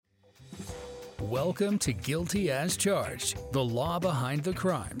Welcome to Guilty as Charged, the law behind the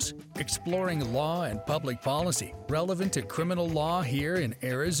crimes, exploring law and public policy relevant to criminal law here in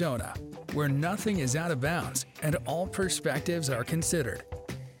Arizona, where nothing is out of bounds and all perspectives are considered.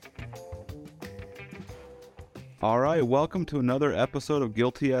 All right, welcome to another episode of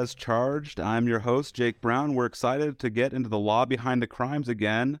Guilty as Charged. I'm your host, Jake Brown. We're excited to get into the law behind the crimes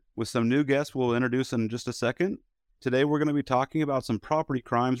again with some new guests we'll introduce in just a second. Today, we're going to be talking about some property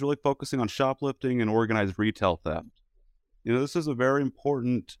crimes, really focusing on shoplifting and organized retail theft. This is a very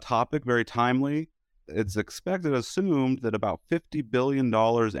important topic, very timely. It's expected, assumed, that about $50 billion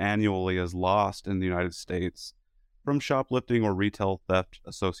annually is lost in the United States from shoplifting or retail theft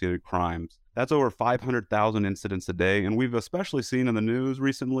associated crimes. That's over 500,000 incidents a day, and we've especially seen in the news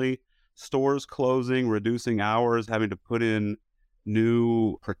recently stores closing, reducing hours, having to put in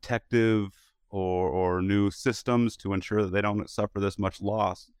new protective or new systems to ensure that they don't suffer this much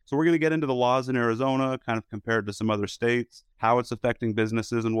loss. So we're going to get into the laws in Arizona, kind of compared to some other states, how it's affecting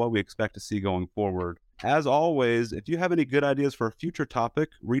businesses, and what we expect to see going forward. As always, if you have any good ideas for a future topic,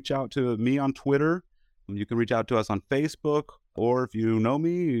 reach out to me on Twitter. You can reach out to us on Facebook, or if you know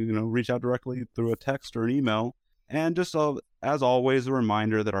me, reach out directly through a text or an email. And just as always, a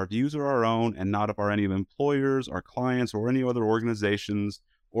reminder that our views are our own and not of any employers, our clients, or any other organizations,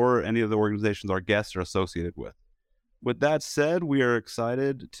 or any of the organizations our guests are associated with. With that said, we are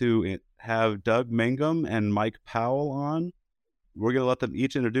excited to have Doug Mangum and Mike Powell on. We're going to let them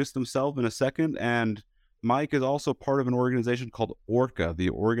each introduce themselves in a second, and Mike is also part of an organization called ORCA, the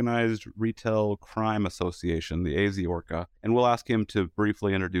Organized Retail Crime Association, the AZ ORCA, and we'll ask him to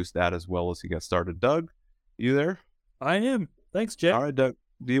briefly introduce that as well as he gets started. Doug, you there? I am. Thanks, Jeff. All right, Doug.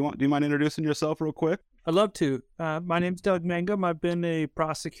 Do you mind introducing yourself real quick? I'd love to. My name's Doug Mangum. I've been a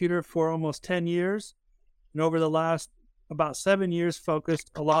prosecutor for almost 10 years, and over the last about 7 years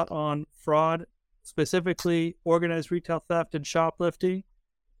focused a lot on fraud, specifically organized retail theft and shoplifting.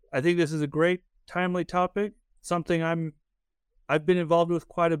 I think this is a great, timely topic, something I've been involved with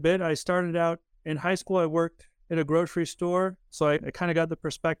quite a bit. I started out in high school. I worked at a grocery store, so I kind of got the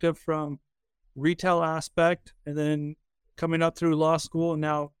perspective from retail aspect, and then coming up through law school, and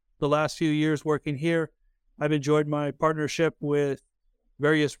now the last few years working here, I've enjoyed my partnership with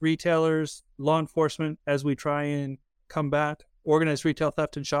various retailers, law enforcement, as we try and combat organized retail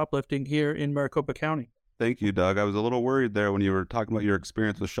theft and shoplifting here in Maricopa County. Thank you, Doug. I was a little worried there when you were talking about your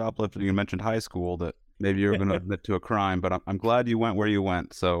experience with shoplifting. You mentioned high school, that maybe you were going to admit to a crime, but I'm glad you went where you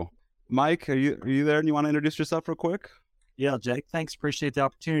went. So, Mike, are you there and you want to introduce yourself real quick? Yeah, Jake, thanks. Appreciate the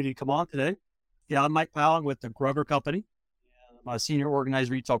opportunity to come on today. Yeah, I'm Mike Powell with the Kroger Company. I'm a senior organized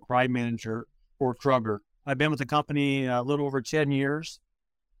retail crime manager for Kroger. I've been with the company a little over 10 years,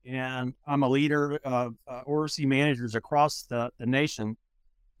 and I'm a leader of ORC managers across the nation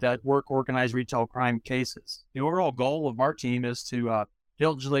that work organized retail crime cases. The overall goal of our team is to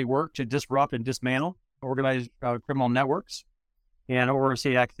diligently work to disrupt and dismantle organized criminal networks and ORC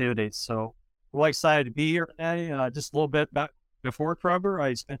activities. So we're really excited to be here today. Just a little bit back before Kroger,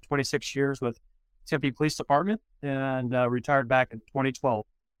 I spent 26 years with Tempe Police Department and retired back in 2012.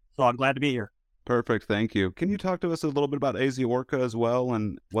 So I'm glad to be here. Perfect. Thank you. Can you talk to us a little bit about AZ ORCA as well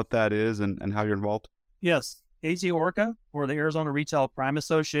and what that is and how you're involved? Yes. AZ ORCA, or the Arizona Retail Crime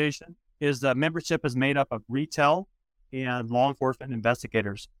Association, the membership is made up of retail and law enforcement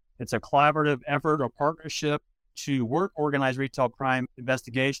investigators. It's a collaborative effort or partnership to work organized retail crime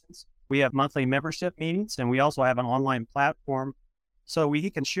investigations. We have monthly membership meetings, and we also have an online platform so we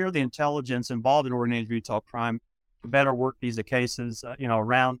can share the intelligence involved in organized retail crime to better work these cases,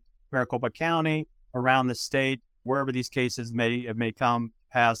 around Maricopa County, around the state, wherever these cases may come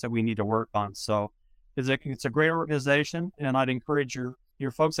past that we need to work on. So it's a great organization, and I'd encourage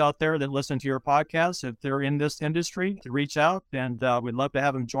your folks out there that listen to your podcast, if they're in this industry, to reach out, and we'd love to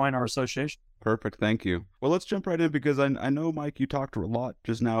have them join our association. Perfect. Thank you. Well, let's jump right in because I know, Mike, you talked a lot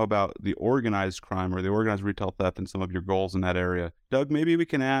just now about the organized crime or the organized retail theft and some of your goals in that area. Doug, maybe we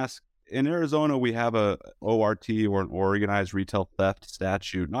can ask, in Arizona, we have a ORT or an organized retail theft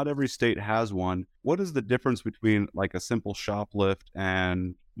statute. Not every state has one. What is the difference between like a simple shoplift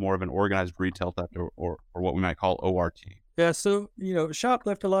and more of an organized retail theft or what we might call ORT? Yeah, so,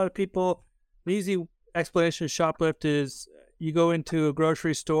 shoplift, a lot of people, the easy explanation of shoplift is you go into a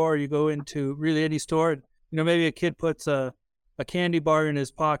grocery store, you go into really any store, and, maybe a kid puts a candy bar in his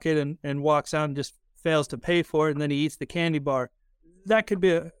pocket and walks out and just fails to pay for it, and then he eats the candy bar. That could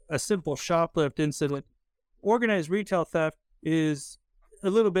be a simple shoplift incident. Organized retail theft is a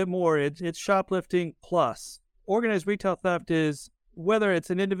little bit more. It's shoplifting plus. Organized retail theft is whether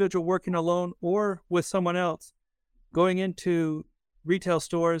it's an individual working alone or with someone else, going into retail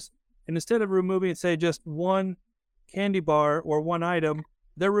stores And instead of removing, say, just one candy bar or one item,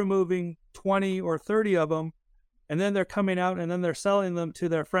 they're removing 20 or 30 of them, and then they're coming out and then they're selling them to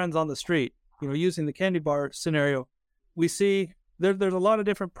their friends on the street, using the candy bar scenario. We see there's a lot of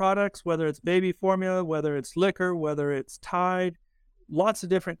different products, whether it's baby formula, whether it's liquor, whether it's Tide. Lots of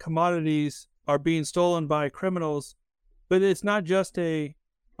different commodities are being stolen by criminals, but it's not just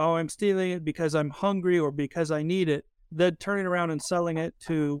I'm stealing it because I'm hungry or because I need it. They're turning around and selling it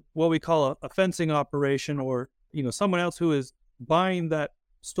to what we call a fencing operation, or, someone else who is buying that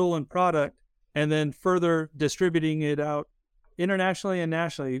stolen product and then further distributing it out internationally and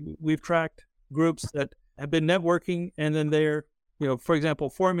nationally. We've tracked groups that have been networking, and then they're, for example,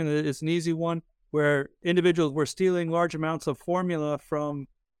 formula is an easy one, where individuals were stealing large amounts of formula from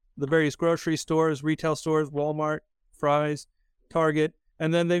the various grocery stores, retail stores, Walmart, Fry's, Target,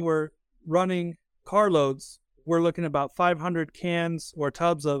 and then they were running carloads. We're looking at about 500 cans or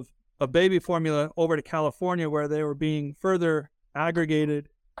tubs of baby formula over to California, where they were being further aggregated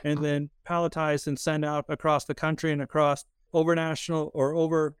and then palletized and sent out across the country and across over national or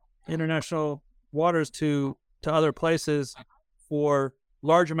over international waters to other places for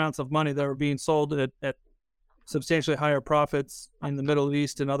large amounts of money that were being sold at substantially higher profits in the Middle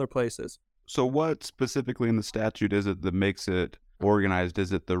East and other places. So what specifically in the statute is it that makes it organized?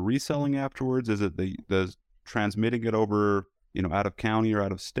 Is it the reselling afterwards? Is it the transmitting it over, out of county or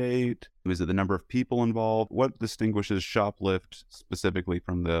out of state? Is it the number of people involved? What distinguishes shoplift specifically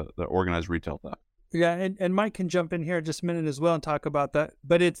from the organized retail theft? Yeah, and Mike can jump in here in just a minute as well and talk about that.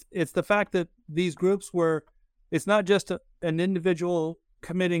 But it's the fact that these groups it's not just an individual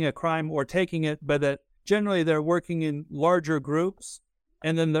committing a crime or taking it, but that generally they're working in larger groups,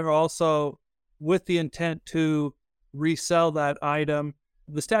 and then they're also with the intent to resell that item.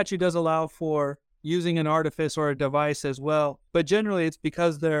 The statute does allow for using an artifice or a device as well, but generally it's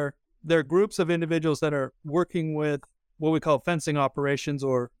because they're groups of individuals that are working with what we call fencing operations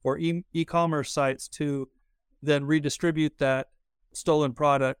or e-commerce sites to then redistribute that stolen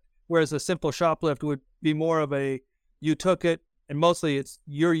product, whereas a simple shoplift would be more of you took it, and mostly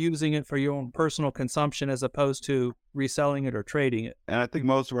you're using it for your own personal consumption as opposed to reselling it or trading it. And I think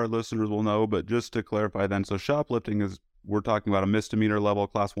most of our listeners will know, but just to clarify then, so shoplifting we're talking about a misdemeanor level,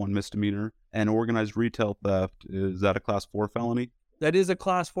 class 1 misdemeanor, and organized retail theft, is that a class 4 felony? That is a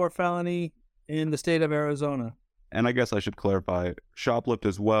class 4 felony in the state of Arizona. And I guess I should clarify, shoplift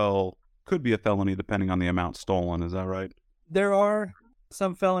as well could be a felony depending on the amount stolen, is that right? There are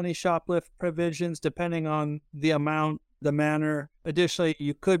some felony shoplift provisions depending on the amount, the manner. Additionally,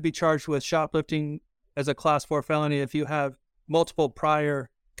 you could be charged with shoplifting as a class 4 felony if you have multiple prior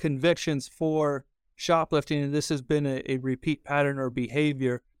convictions for shoplifting, and this has been a repeat pattern or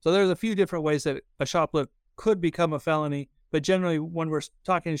behavior. So there's a few different ways that a shoplift could become a felony, but generally when we're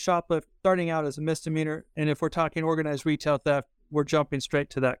talking shoplift, starting out as a misdemeanor, and if we're talking organized retail theft, we're jumping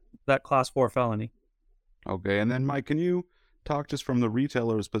straight to that class 4 felony. Okay, and then Mike, can you talk just from the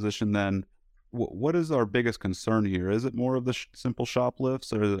retailer's position then, what is our biggest concern here? Is it more of the simple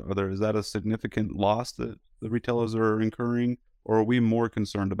shoplifts, or is that a significant loss that the retailers are incurring? Or are we more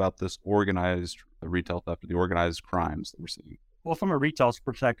concerned about this organized retail theft, or the organized crimes that we're seeing? Well, from a retail's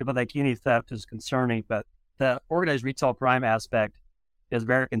perspective, I think any theft is concerning, but the organized retail crime aspect is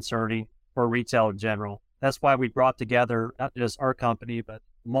very concerning for retail in general. That's why we brought together not just our company, but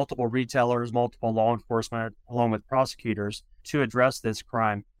multiple retailers, multiple law enforcement, along with prosecutors to address this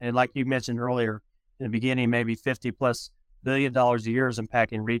crime. And like you mentioned earlier, in the beginning, maybe $50+ billion a year is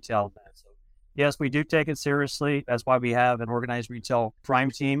impacting retail. So yes, we do take it seriously. That's why we have an organized retail crime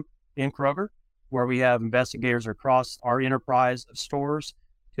team in Kroger, where we have investigators across our enterprise of stores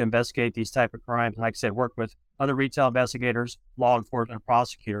to investigate these type of crimes. And like I said, work with other retail investigators, law enforcement, and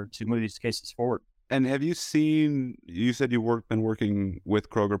prosecutor to move these cases forward. And have you said you've been working with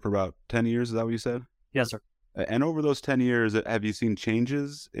Kroger for about 10 years, is that what you said? Yes, sir. And over those 10 years, have you seen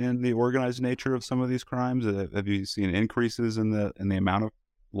changes in the organized nature of some of these crimes? Have you seen increases in the amount of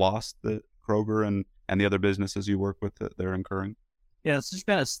loss that Kroger and the other businesses you work with that they're incurring? Yeah, it's just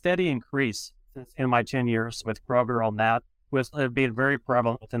been a steady increase in my 10 years with Kroger on that, with it being very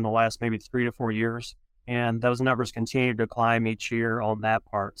prevalent within the last maybe 3 to 4 years. And those numbers continue to climb each year on that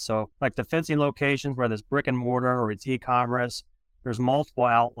part. So like the fencing locations, whether it's brick and mortar or it's e-commerce, there's multiple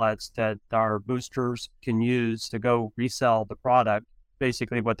outlets that our boosters can use to go resell the product,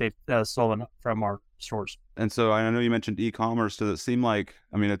 basically what they've stolen from our stores. And so I know you mentioned e-commerce. Does it seem like,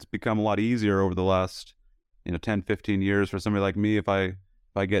 it's become a lot easier over the last, 10, 15 years for somebody like me, if I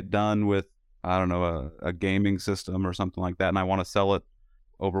get done with, a gaming system or something like that, and I want to sell it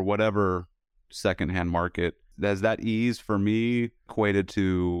over whatever secondhand market, Has that ease for me equated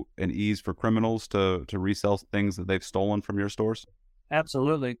to an ease for criminals to resell things that they've stolen from your stores?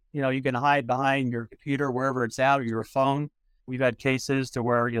 Absolutely. You can hide behind your computer wherever it's at, or your phone. We've had cases to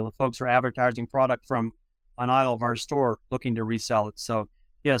where, the folks are advertising product from an aisle of our store looking to resell it. So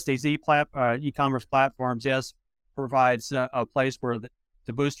yes, these e-commerce platforms, yes, provides a place where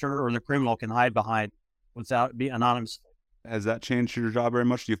the booster or the criminal can hide behind without being anonymous. Has that changed your job very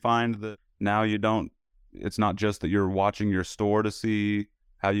much? Do you find that now it's not just that you're watching your store to see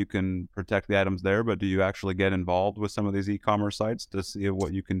how you can protect the items there, but do you actually get involved with some of these e-commerce sites to see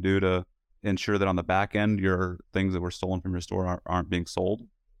what you can do to ensure that on the back end, your things that were stolen from your store aren't being sold?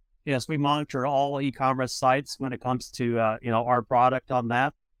 Yes, we monitor all e-commerce sites when it comes to, our product on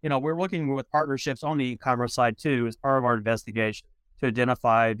that. We're looking with partnerships on the e-commerce side too, as part of our investigation to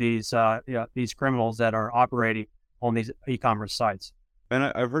identify these criminals that are operating on these e-commerce sites. And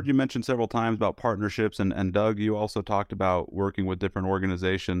I've heard you mention several times about partnerships, and Doug, you also talked about working with different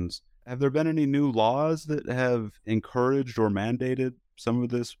organizations. Have there been any new laws that have encouraged or mandated some of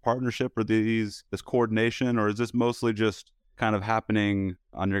this partnership or this coordination, or is this mostly just kind of happening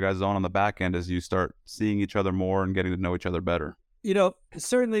on your guys' own on the back end as you start seeing each other more and getting to know each other better?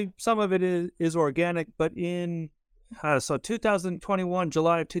 Certainly some of it is organic, but in 2021,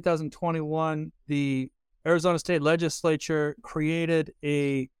 July of 2021, the Arizona State Legislature created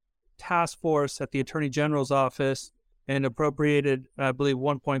a task force at the Attorney General's office and appropriated, I believe,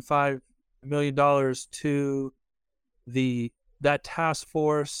 $1.5 million to that task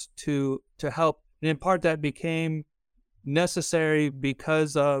force to help. And in part, that became necessary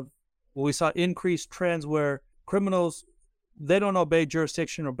because of we saw increased trends where criminals, they don't obey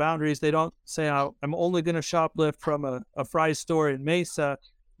jurisdiction or boundaries. They don't say, I'm only going to shoplift from a Fry's store in Mesa.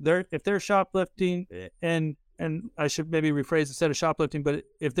 If they're shoplifting, and I should maybe rephrase instead of shoplifting, but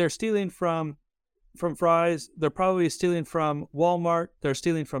if they're stealing from Fry's, they're probably stealing from Walmart, they're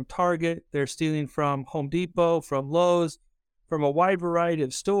stealing from Target, they're stealing from Home Depot, from Lowe's, from a wide variety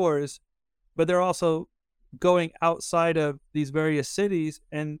of stores, but they're also going outside of these various cities,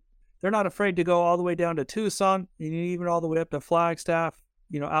 and they're not afraid to go all the way down to Tucson, and even all the way up to Flagstaff,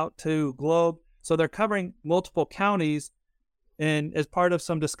 out to Globe. So they're covering multiple counties. And as part of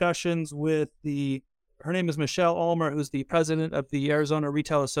some discussions with her name is Michelle Ulmer, who's the president of the Arizona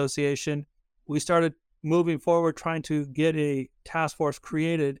Retail Association, we started moving forward trying to get a task force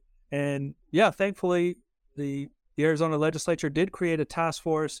created. And thankfully, the Arizona legislature did create a task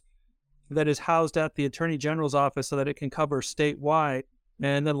force that is housed at the Attorney General's office so that it can cover statewide.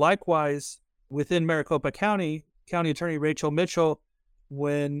 And then likewise, within Maricopa County Attorney Rachel Mitchell,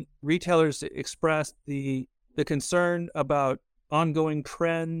 when retailers expressed the concern about ongoing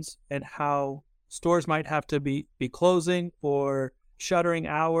trends and how stores might have to be closing or shuttering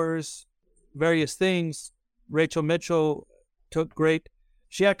hours, various things, Rachel Mitchell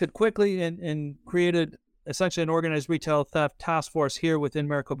she acted quickly and created essentially an organized retail theft task force here within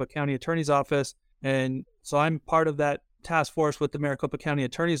Maricopa County Attorney's Office. And so I'm part of that task force with the Maricopa County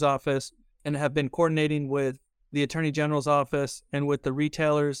Attorney's Office and have been coordinating with the Attorney General's Office and with the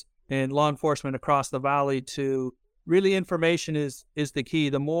retailers and law enforcement across the valley to really information is the key.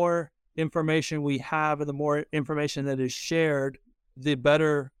 The more information we have and the more information that is shared, the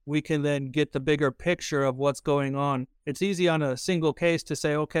better we can then get the bigger picture of what's going on. It's easy on a single case to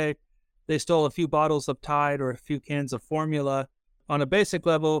say, okay, they stole a few bottles of Tide or a few cans of formula. On a basic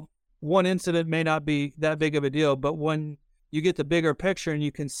level, one incident may not be that big of a deal, but when you get the bigger picture and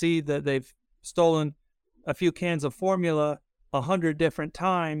you can see that they've stolen a few cans of formula 100 different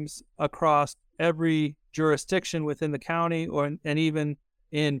times across every jurisdiction within the county, and even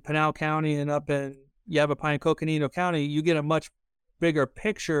in Pinal County and up in Yavapai and Coconino County, you get a much bigger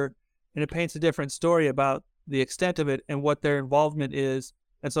picture, and it paints a different story about the extent of it and what their involvement is.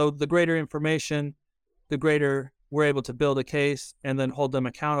 And so the greater information, the greater we're able to build a case and then hold them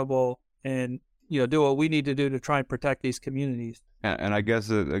accountable and do what we need to do to try and protect these communities. And I guess,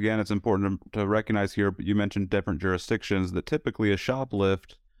 again, it's important to recognize here, you mentioned different jurisdictions, that typically a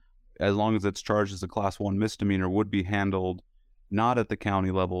shoplift, as long as it's charged as a Class 1 misdemeanor, would be handled not at the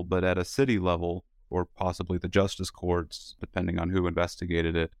county level, but at a city level, or possibly the justice courts, depending on who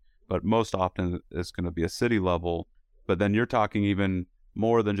investigated it. But most often it's going to be a city level. But then you're talking even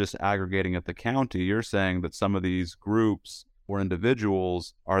more than just aggregating at the county. You're saying that some of these groups or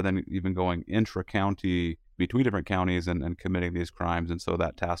individuals are then even going intra-county between different counties and committing these crimes. And so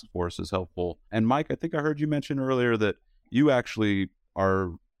that task force is helpful. And Mike, I think I heard you mention earlier that you actually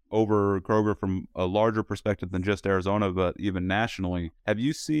are over Kroger from a larger perspective than just Arizona, but even nationally. Have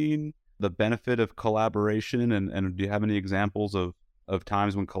you seen the benefit of collaboration? And do you have any examples of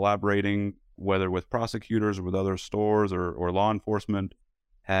times when collaborating whether with prosecutors or with other stores or law enforcement,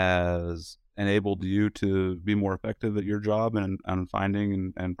 has enabled you to be more effective at your job and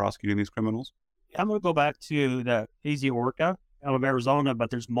finding and prosecuting these criminals? I'm going to go back to the Easy Orca out of Arizona, but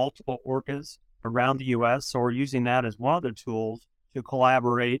there's multiple orcas around the U.S. So we're using that as one of the tools to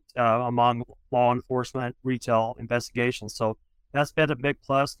collaborate among law enforcement, retail investigations. So that's been a big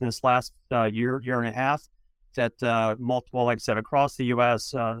plus in this last year and a half that multiple, like I said, across the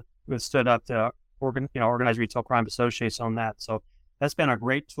U.S. We've stood up the Organized Retail Crime Association on that. So that's been a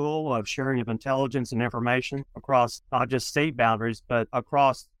great tool of sharing of intelligence and information across not just state boundaries, but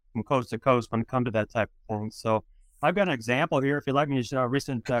across from coast to coast when it comes to that type of thing. So I've got an example here, if you'd like me to share a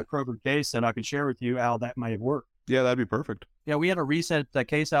recent Kroger case, and I can share with you how that might have worked. Yeah, that'd be perfect. Yeah, we had a recent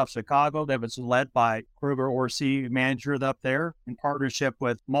case out of Chicago that was led by Kroger ORC manager up there in partnership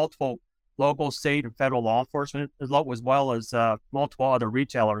with multiple local, state, and federal law enforcement, as well as multiple other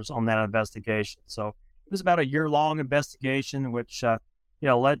retailers on that investigation. So it was about a year-long investigation, which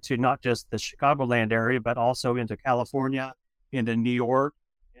led to not just the Chicagoland area, but also into California, into New York,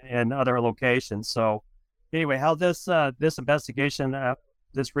 and other locations. So anyway, how this investigation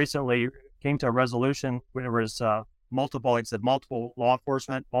this recently came to a resolution when there was multiple law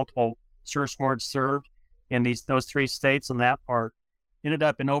enforcement, multiple search warrants served in those three states, and that part ended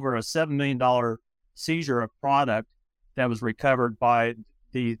up in over a $7 million seizure of product that was recovered by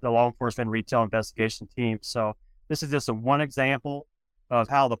the law enforcement retail investigation team. So this is just one example of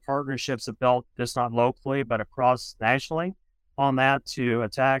how the partnerships have built, just not locally, but across nationally on that to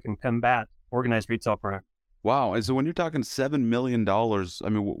attack and combat organized retail crime. Wow. And so when you're talking $7 million, I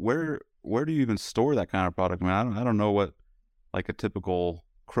mean, where do you even store that kind of product? I mean, I don't know what like a typical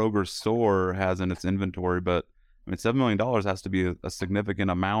Kroger store has in its inventory, but I mean, $7 million has to be a significant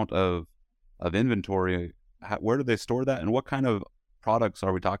amount of inventory. Where do they store that, and what kind of products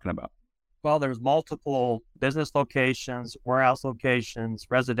are we talking about? Well, there's multiple business locations, warehouse locations,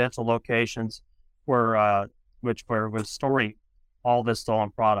 residential locations where was storing all this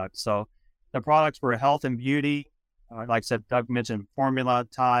stolen product. So the products were health and beauty, like I said, Doug mentioned formula,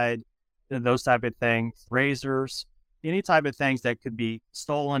 Tide, those type of things, razors, any type of things that could be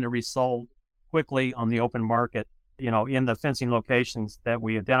stolen and resold quickly on the open market, in the fencing locations that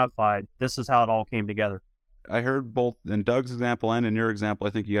we identified. This is how it all came together. I heard both in Doug's example and in your example, I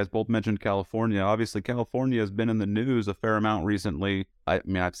think you guys both mentioned California. Obviously, California has been in the news a fair amount recently. I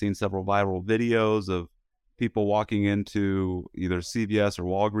mean, I've seen several viral videos of people walking into either CVS or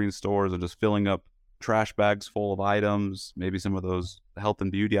Walgreens stores and just filling up trash bags full of items, maybe some of those health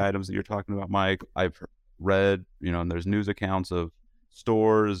and beauty items that you're talking about, Mike. I've read, and there's news accounts of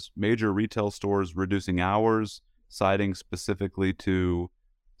stores, major retail stores reducing hours, citing specifically to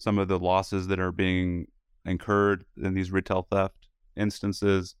some of the losses that are being incurred in these retail theft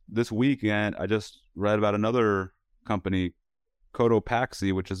instances. This weekend, I just read about another company,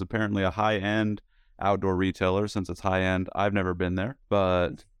 Cotopaxi, which is apparently a high-end outdoor retailer. Since it's high-end, I've never been there,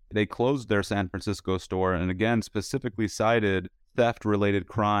 but they closed their San Francisco store and again specifically cited theft-related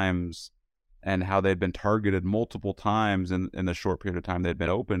crimes and how they'd been targeted multiple times in the short period of time they'd been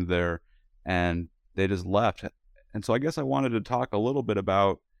opened there, and they just left. And so I guess I wanted to talk a little bit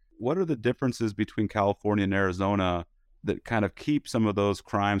about what are the differences between California and Arizona that kind of keep some of those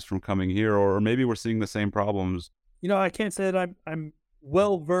crimes from coming here, or maybe we're seeing the same problems. I can't say that I'm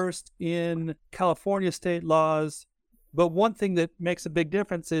well versed in California state laws, but one thing that makes a big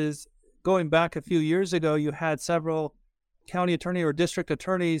difference is going back a few years ago, you had several county attorney or district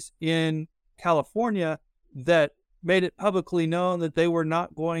attorneys in California that made it publicly known that they were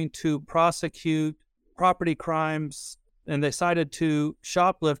not going to prosecute property crimes, and they cited to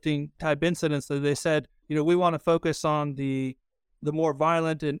shoplifting type incidents that they said, we want to focus on the more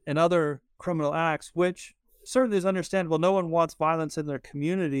violent and other criminal acts, which certainly is understandable. No one wants violence in their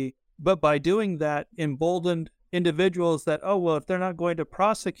community, but by doing that, emboldened individuals that, if they're not going to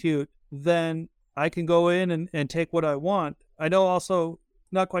prosecute, then I can go in and take what I want. I know also,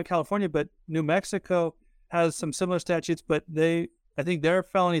 not quite California, but New Mexico has some similar statutes, but I think their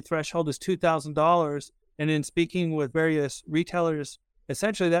felony threshold is $2,000. And in speaking with various retailers,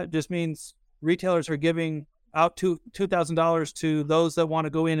 essentially that just means retailers are giving out $2,000 to those that want to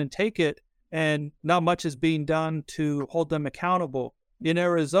go in and take it, and not much is being done to hold them accountable. In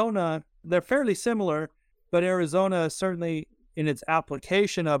Arizona, they're fairly similar, but Arizona, certainly in its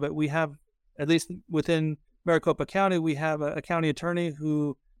application of it, we have, at least within Maricopa County, we have a county attorney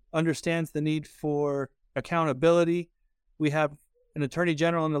who understands the need for accountability. We have an attorney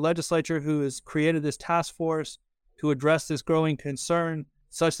general in the legislature who has created this task force to address this growing concern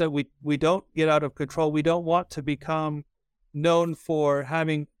such that we don't get out of control. We don't want to become known for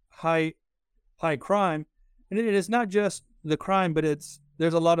having high high crime. And it is not just the crime, but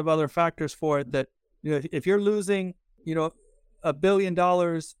there's a lot of other factors for it that, if you're losing, $1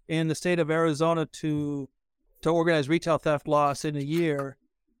 billion in the state of Arizona to organized retail theft loss in a year,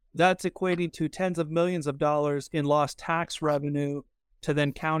 that's equating to tens of millions of dollars in lost tax revenue to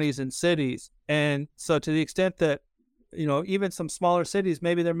then counties and cities. And so to the extent that, even some smaller cities,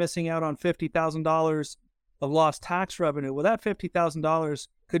 maybe they're missing out on $50,000 of lost tax revenue. Well, that $50,000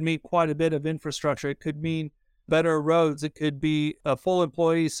 could mean quite a bit of infrastructure. It could mean better roads. It could be a full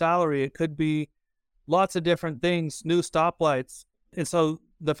employee's salary. It could be lots of different things, new stoplights. And so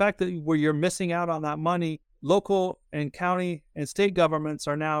the fact that where you're missing out on that money, local and county and state governments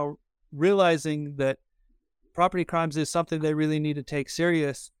are now realizing that property crimes is something they really need to take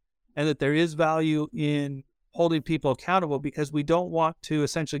serious, and that there is value in holding people accountable, because we don't want to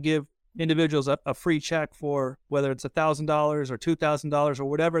essentially give individuals a free check for whether it's $1,000 or $2,000 or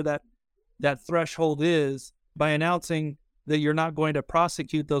whatever that threshold is. By announcing that you're not going to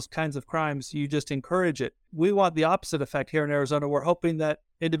prosecute those kinds of crimes, you just encourage it. We want the opposite effect here in Arizona. We're hoping that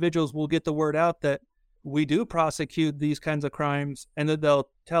individuals will get the word out that we do prosecute these kinds of crimes, and that they'll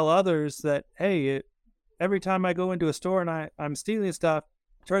tell others that, hey, every time I go into a store and I'm stealing stuff,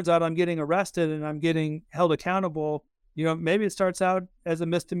 turns out I'm getting arrested and I'm getting held accountable. Maybe it starts out as a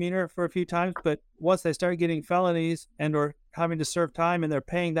misdemeanor for a few times, but once they start getting felonies and or having to serve time and they're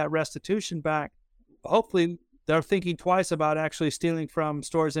paying that restitution back, hopefully they're thinking twice about actually stealing from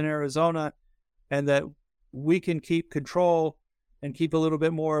stores in Arizona, and that we can keep control and keep a little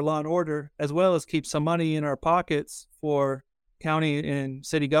bit more law and order, as well as keep some money in our pockets for county and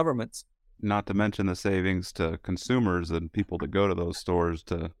city governments. Not to mention the savings to consumers and people that go to those stores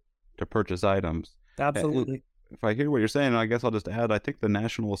to purchase items. Absolutely. If I hear what you're saying, I guess I'll just add, I think the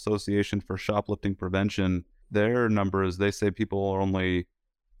National Association for Shoplifting Prevention, their numbers, they say people are only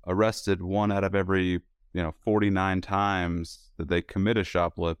arrested 1 out of every 49 times that they commit a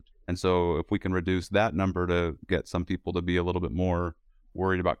shoplift. And so if we can reduce that number to get some people to be a little bit more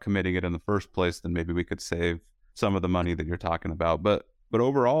worried about committing it in the first place, then maybe we could save some of the money that you're talking about. But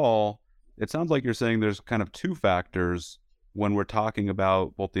overall, it sounds like you're saying there's kind of 2 factors when we're talking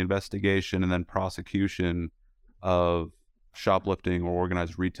about both the investigation and then prosecution of shoplifting or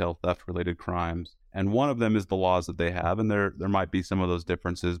organized retail theft related crimes. And one of them is the laws that they have. And there might be some of those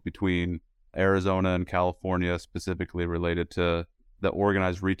differences between Arizona and California, specifically related to the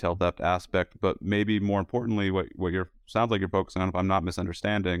organized retail theft aspect. But maybe more importantly, what sounds like you're focusing on, if I'm not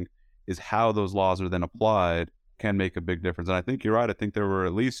misunderstanding, is how those laws are then applied can make a big difference. And I think you're right. I think there were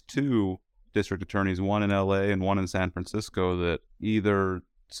at least 2 district attorneys, one in LA and one in San Francisco, that either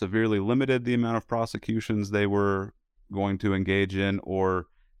severely limited the amount of prosecutions they were going to engage in, or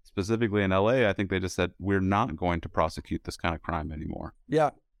specifically in LA, I think they just said, we're not going to prosecute this kind of crime anymore.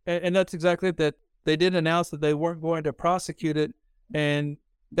 Yeah. And that's exactly it, that they did announce that they weren't going to prosecute it. And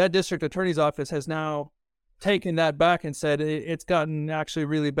that district attorney's office has now taken that back and said it's gotten actually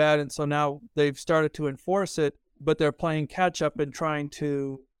really bad. And so now they've started to enforce it, but they're playing catch up and trying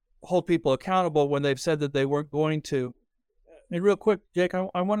to hold people accountable when they've said that they weren't going to. And real quick, Jake,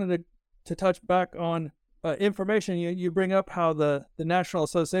 I wanted to touch back on information. You bring up how the National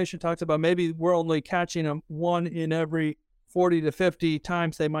Association talks about maybe we're only catching them 1 in every 40 to 50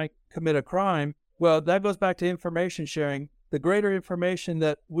 times they might commit a crime. Well, that goes back to information sharing. The greater information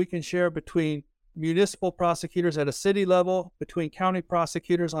that we can share between municipal prosecutors at a city level, between county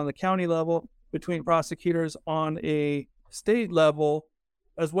prosecutors on the county level, between prosecutors on a state level,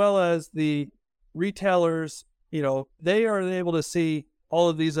 as well as the retailers, they are able to see all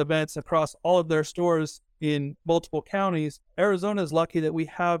of these events across all of their stores in multiple counties. Arizona is lucky that we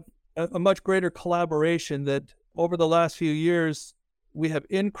have a much greater collaboration, that over the last few years, we have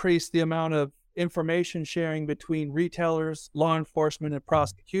increased the amount of information sharing between retailers, law enforcement, and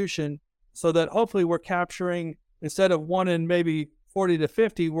prosecution, so that hopefully we're capturing, instead of 1 in maybe 40 to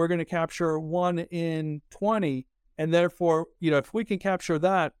 50, we're going to capture 1 in 20. And therefore, if we can capture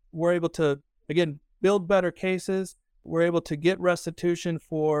that, we're able to, again, build better cases. We're able to get restitution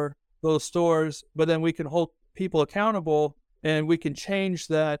for those stores, but then we can hold people accountable, and we can change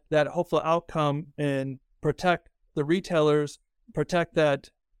that hopeful outcome and protect the retailers, protect that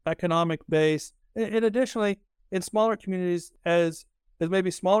economic base. And additionally, in smaller communities, as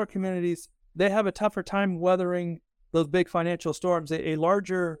maybe smaller communities, they have a tougher time weathering those big financial storms. A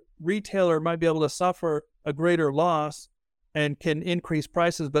larger retailer might be able to suffer a greater loss and can increase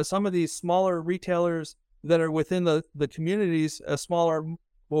prices, but some of these smaller retailers that are within the communities, smaller,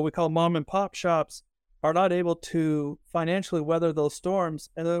 what we call mom and pop shops, are not able to financially weather those storms.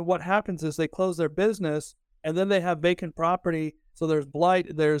 And then what happens is they close their business, and then they have vacant property. So there's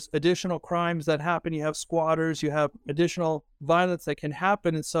blight, there's additional crimes that happen. You have squatters, you have additional violence that can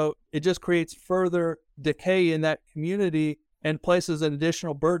happen. And so it just creates further decay in that community and places an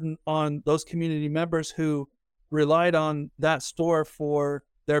additional burden on those community members who relied on that store for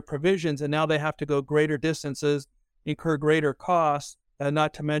their provisions. And now they have to go greater distances, incur greater costs, and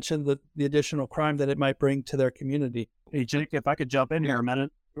not to mention the additional crime that it might bring to their community. Hey, Jake, if I could jump in here a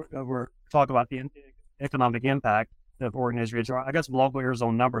minute, we're talking about the economic impact of organized retail. I got some local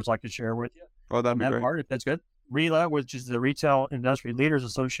Arizona numbers I'd like to share with you. Oh, that'd be great. Part, if that's good. RELA, which is the Retail Industry Leaders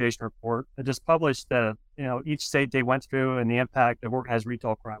Association report, it just published that each state they went through and the impact of organized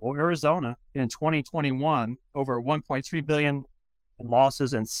retail crime. Well, Arizona in 2021, over 1.3 billion in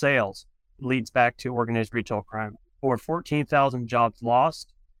losses in sales leads back to organized retail crime. Over 14,000 jobs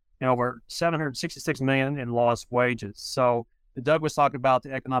lost, and over 766 million in lost wages. So Doug was talking about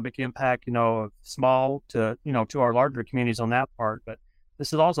the economic impact, of small to to our larger communities on that part, but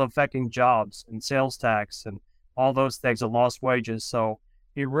this is also affecting jobs and sales tax and all those things and lost wages. So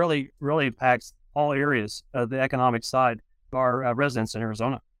it really, really impacts all areas of the economic side of our residents in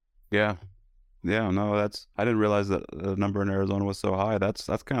Arizona. Yeah. No, I didn't realize that the number in Arizona was so high. That's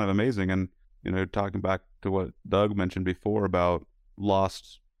kind of amazing. And, talking back to what Doug mentioned before about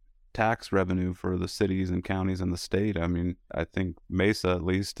lost tax revenue for the cities and counties in the state. I mean, I think Mesa at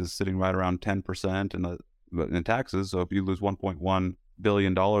least is sitting right around 10% in taxes. So if you lose $1.1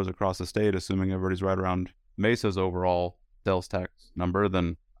 billion across the state, assuming everybody's right around Mesa's overall sales tax number,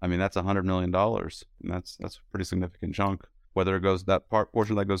 then that's $100 million. And that's a pretty significant chunk. Whether it goes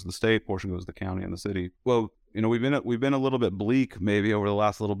portion that goes to the state, portion goes to the county and the city. Well, we've been a little bit bleak maybe over the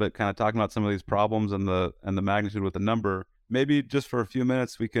last little bit, kind of talking about some of these problems and the magnitude with the number. Maybe just for a few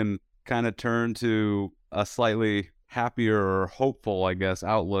minutes we can kind of turn to a slightly happier or hopeful, I guess,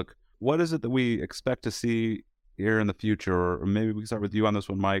 outlook. What is it that we expect to see here in the future? Or maybe we can start with you on this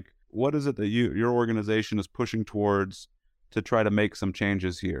one, Mike. What is it that your organization is pushing towards to try to make some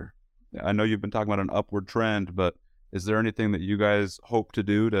changes here? I know you've been talking about an upward trend, but is there anything that you guys hope to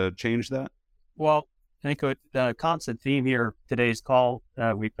do to change that? Well, I think the constant theme here, today's call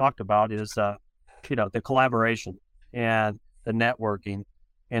we've talked about is, the collaboration and the networking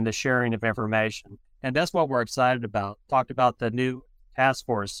and the sharing of information. And that's what we're excited about. Talked about the new task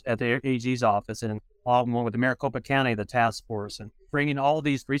force at the AG's office and along with the Maricopa County, the task force, and bringing all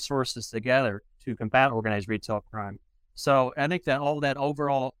these resources together to combat organized retail crime. So I think that all that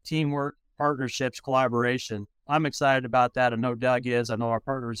overall teamwork, partnerships, collaboration, I'm excited about that. I know Doug is. I know our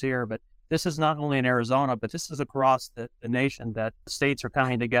partners here, but this is not only in Arizona, but this is across the nation that states are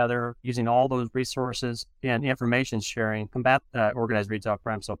coming together using all those resources and information sharing, combat organized retail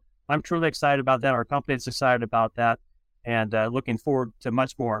crime. So I'm truly excited about that. Our company is excited about that and looking forward to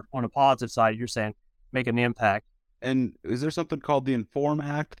much more on a positive side. You're saying make an impact. And is there something called the Inform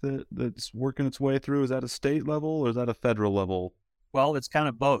Act that's working its way through? Is that a state level or is that a federal level? Well, it's kind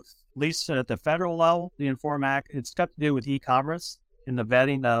of both. At least at the federal level, the Inform Act, it's got to do with e-commerce and the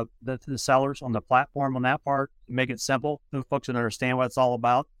vetting of the sellers on the platform on that part, to make it simple so folks can understand what it's all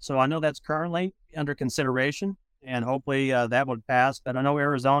about. So I know that's currently under consideration, and hopefully that would pass. But I know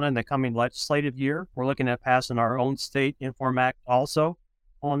Arizona in the coming legislative year, we're looking at passing our own state Inform Act also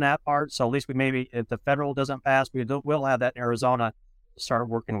on that part. So at least we maybe, if the federal doesn't pass, we'll have that in Arizona to start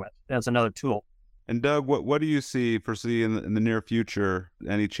working with. That's another tool. And Doug, what do you foresee in the near future?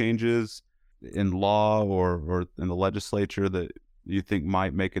 Any changes in law or in the legislature that you think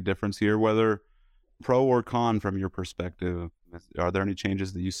might make a difference here, whether pro or con from your perspective? Are there any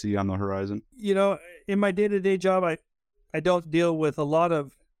changes that you see on the horizon? In my day-to-day job, I don't deal with a lot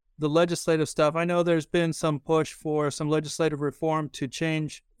of the legislative stuff. I know there's been some push for some legislative reform to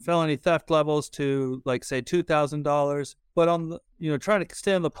change felony theft levels to, like, say, $2,000. But on the, trying to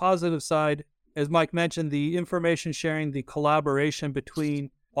stay on the positive side, as Mike mentioned, the information sharing, the collaboration between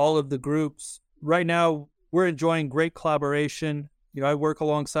all of the groups. Right now, we're enjoying great collaboration. I work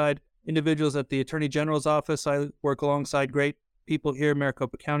alongside individuals at the Attorney General's office. I work alongside great people here,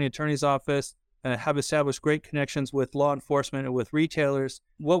 Maricopa County Attorney's office, and have established great connections with law enforcement and with retailers.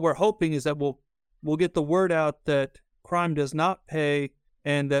 What we're hoping is that we'll get the word out that crime does not pay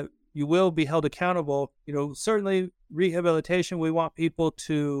and that you will be held accountable. Certainly rehabilitation, we want people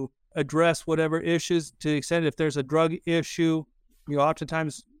to address whatever issues to the extent if there's a drug issue.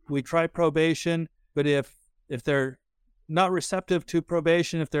 Oftentimes we try probation, but if they're not receptive to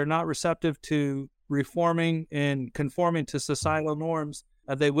probation, if they're not receptive to reforming and conforming to societal norms,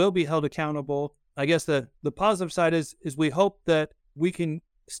 they will be held accountable. I guess the positive side is we hope that we can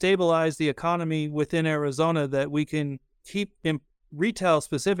stabilize the economy within Arizona, that we can keep retail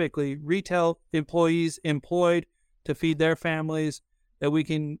employees employed, to feed their families, that we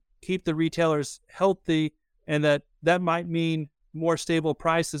can keep the retailers healthy, and that might mean more stable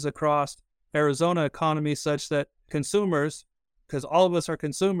prices across Arizona economy, such that consumers, because all of us are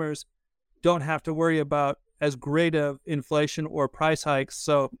consumers, don't have to worry about as great of inflation or price hikes.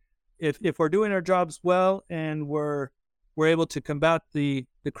 So if we're doing our jobs well and we're able to combat the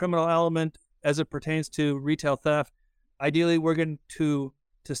criminal element as it pertains to retail theft, ideally we're going to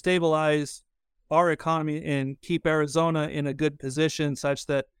stabilize our economy and keep Arizona in a good position such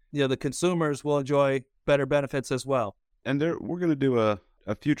that the consumers will enjoy better benefits as well. And we're going to do a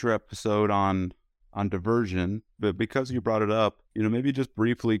future episode on diversion, but because you brought it up, maybe just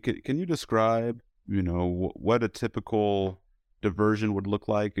briefly, can you describe, what a typical diversion would look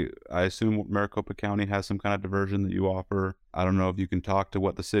like? I assume Maricopa County has some kind of diversion that you offer. I don't know if you can talk to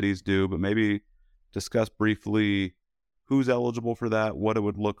what the cities do, but maybe discuss briefly who's eligible for that, what it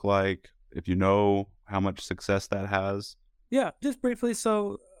would look like, if you know how much success that has. Yeah, just briefly.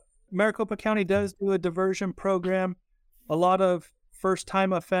 So Maricopa County does do a diversion program. A lot of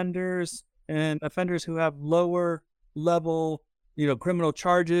first-time offenders and offenders who have lower level, criminal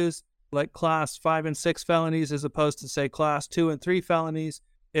charges, like class 5 and 6 felonies, as opposed to, say, class 2 and 3 felonies.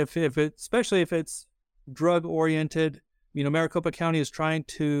 Especially if it's drug oriented, Maricopa County is trying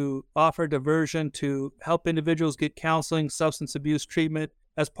to offer diversion to help individuals get counseling, substance abuse treatment.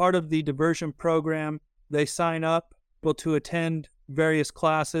 As part of the diversion program, they sign up to attend various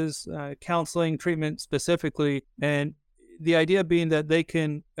classes, counseling, treatment specifically, and the idea being that they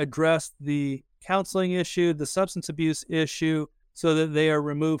can address the counseling issue, the substance abuse issue, so that they are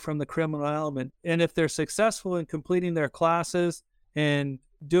removed from the criminal element. And if they're successful in completing their classes and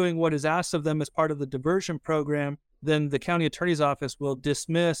doing what is asked of them as part of the diversion program, then the county attorney's office will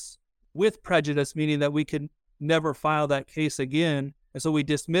dismiss with prejudice, meaning that we can never file that case again. And so we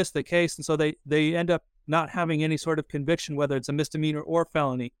dismiss the case, and so they end up not having any sort of conviction, whether it's a misdemeanor or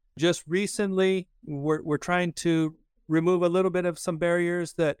felony. Just recently, we're trying to remove a little bit of some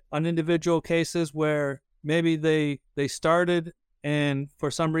barriers that on individual cases where maybe they started and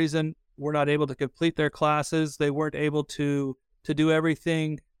for some reason were not able to complete their classes. They weren't able to do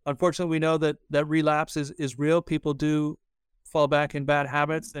everything. Unfortunately, we know that relapse is real. People do fall back in bad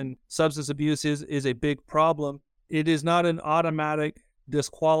habits, and substance abuse is a big problem. It is not an automatic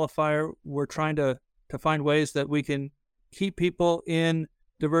disqualifier. We're trying to find ways that we can keep people in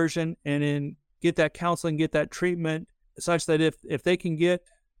diversion and get that counseling, get that treatment, such that if they can get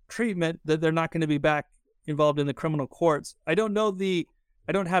treatment, that they're not going to be back involved in the criminal courts. I don't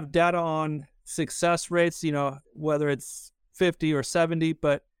have data on success rates, whether it's 50 or 70,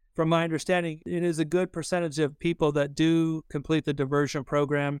 but from my understanding, it is a good percentage of people that do complete the diversion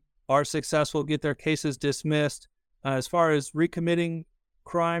program are successful, get their cases dismissed. As far as recommitting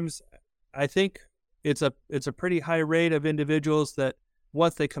crimes, I think it's a pretty high rate of individuals that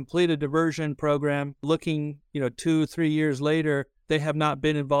once they complete a diversion program, looking 2-3 years later, they have not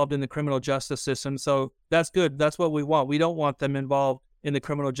been involved in the criminal justice system. So that's good. That's what we want. We don't want them involved in the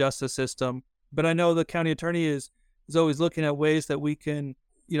criminal justice system. But I know the county attorney is always looking at ways that we can,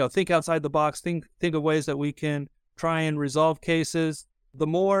 think outside the box, think of ways that we can try and resolve cases. The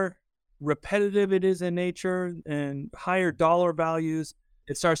more repetitive it is in nature and higher dollar values,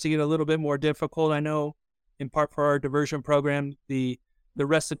 it starts to get a little bit more difficult. I know in part for our diversion program, the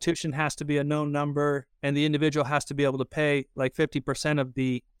restitution has to be a known number, and the individual has to be able to pay like 50% of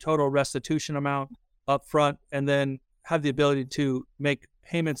the total restitution amount up front, and then have the ability to make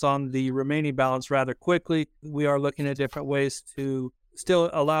payments on the remaining balance rather quickly. We are looking at different ways to still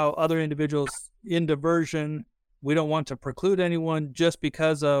allow other individuals in diversion. We don't want to preclude anyone just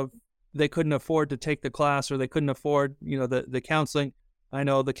because of they couldn't afford to take the class or they couldn't afford, the counseling. I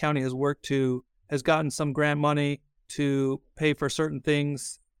know the county has gotten some grant money to pay for certain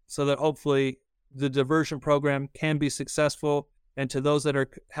things so that hopefully the diversion program can be successful. And to those that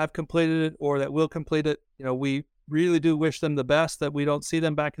have completed it or that will complete it, we really do wish them the best, that we don't see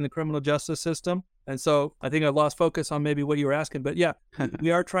them back in the criminal justice system. And so I think I lost focus on maybe what you were asking, but yeah,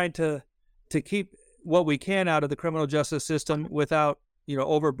 we are trying to keep what we can out of the criminal justice system without,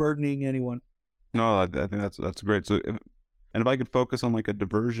 overburdening anyone. No, I think that's great. So if I could focus on like a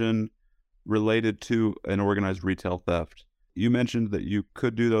diversion related to an organized retail theft. You mentioned that you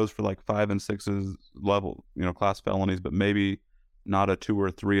could do those for like 5 and 6 level, class felonies, but maybe not a 2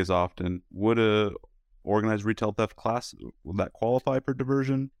 or 3 as often. Would a organized retail theft class, will that qualify for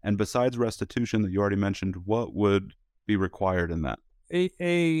diversion? And besides restitution that you already mentioned, what would be required in that?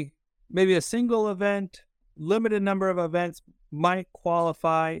 Maybe a single event, limited number of events might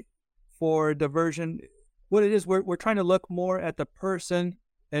qualify for diversion. What it is, we're trying to look more at the person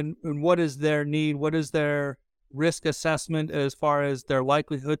and what is their need, what is their risk assessment as far as their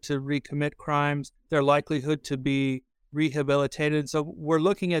likelihood to recommit crimes, their likelihood to be rehabilitated. So we're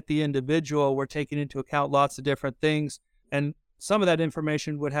looking at the individual. We're taking into account lots of different things. And some of that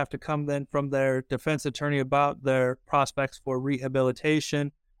information would have to come then from their defense attorney about their prospects for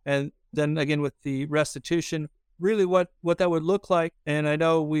rehabilitation. And then again, with the restitution, really what that would look like. And I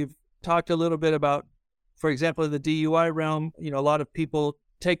know we've talked a little bit about, for example, in the DUI realm, a lot of people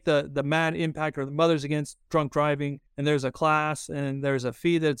take the MAD impact or the Mothers Against Drunk Driving, and there's a class and there's a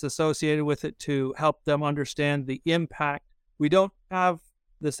fee that's associated with it to help them understand the impact. We don't have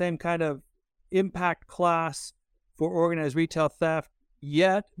the same kind of impact class for organized retail theft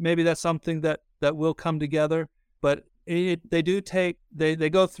yet. Maybe that's something that will come together, but they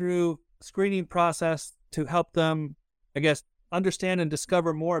go through a screening process to help them, I guess, understand and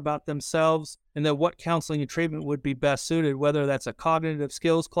discover more about themselves, and then what counseling and treatment would be best suited, whether that's a cognitive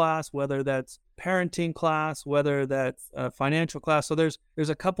skills class, whether that's parenting class, whether that's a financial class. So there's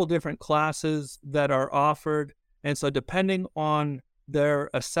a couple different classes that are offered. And so depending on their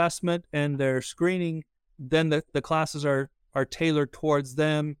assessment and their screening, then the classes are tailored towards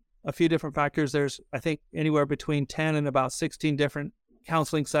them. A few different factors. There's, I think, anywhere between 10 and about 16 different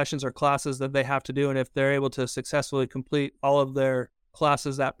counseling sessions or classes that they have to do. And if they're able to successfully complete all of their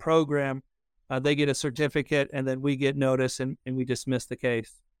classes, that program, they get a certificate, and then we get notice and we dismiss the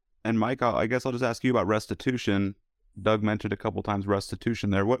case. And Mike, I guess I'll just ask you about restitution. Doug mentioned a couple times restitution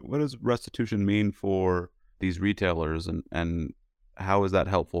there. What does restitution mean for these retailers, and how is that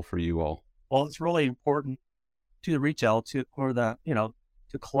helpful for you all? Well, it's really important to the retail to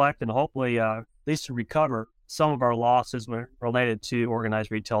collect and hopefully at least to recover some of our losses related to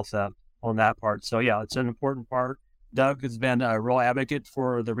organized retail theft on that part. So yeah, it's an important part. Doug has been a real advocate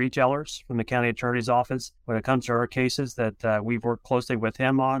for the retailers from the county attorney's office when it comes to our cases that we've worked closely with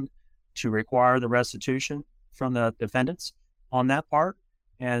him on to require the restitution from the defendants on that part.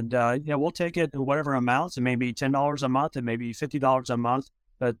 And we'll take it in whatever amounts. It may be $10 a month, it may be $50 a month,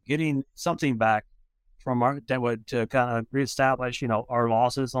 but getting something back from that would kind of reestablish, our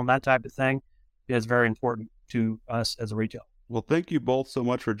losses on that type of thing is very important to us as a retailer. Well, thank you both so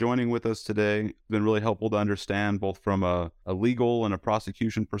much for joining with us today. It's been really helpful to understand both from a legal and a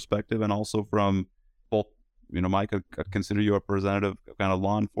prosecution perspective, and also from both, Mike, I consider you a representative of kind of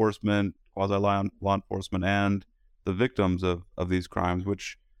law enforcement, quasi-law enforcement, and the victims of these crimes,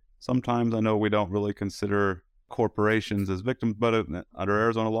 which sometimes I know we don't really consider corporations as victims, but under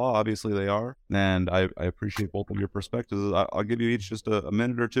Arizona law, obviously they are. And I appreciate both of your perspectives. I'll give you each just a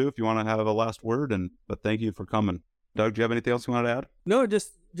minute or two if you want to have a last word, but thank you for coming. Doug, do you have anything else you want to add? No,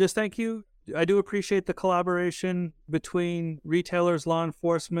 just thank you. I do appreciate the collaboration between retailers, law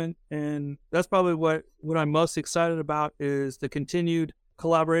enforcement, and that's probably what I'm most excited about is the continued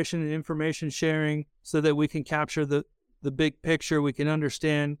collaboration and information sharing so that we can capture the big picture, we can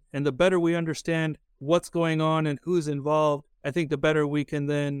understand, and the better we understand what's going on and who's involved, I think the better we can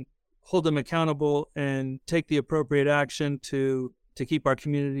then hold them accountable and take the appropriate action to keep our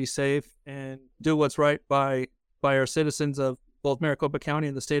community safe and do what's right by our citizens of both Maricopa County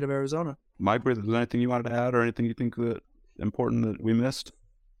and the state of Arizona. Mike, is there anything you wanted to add or anything you think that important that we missed?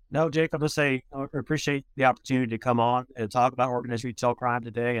 No, Jake, I'll just say I appreciate the opportunity to come on and talk about organized retail crime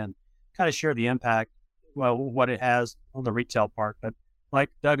today and kind of share the impact, what it has on the retail part. But like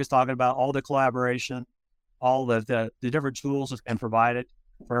Doug is talking about, all the collaboration, all the different tools that's been provided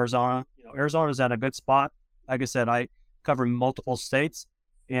for Arizona. Arizona's at a good spot. Like I said, I cover multiple states,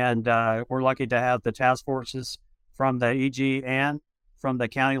 and we're lucky to have the task forces from the EG and from the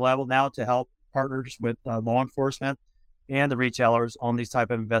county level now to help partners with law enforcement and the retailers on these type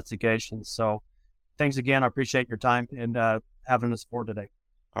of investigations. So thanks again. I appreciate your time and having the support today.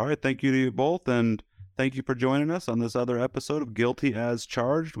 All right. Thank you to you both. And thank you for joining us on this other episode of Guilty as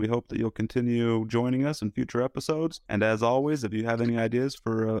Charged. We hope that you'll continue joining us in future episodes. And as always, if you have any ideas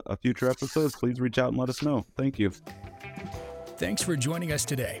for a future episode, please reach out and let us know. Thank you. Thanks for joining us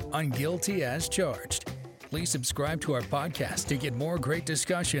today on Guilty as Charged. Please subscribe to our podcast to get more great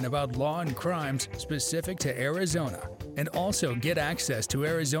discussion about law and crimes specific to Arizona, and also get access to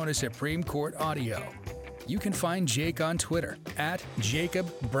Arizona Supreme Court audio. You can find Jake on Twitter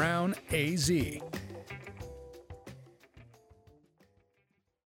 @JacobBrownAZ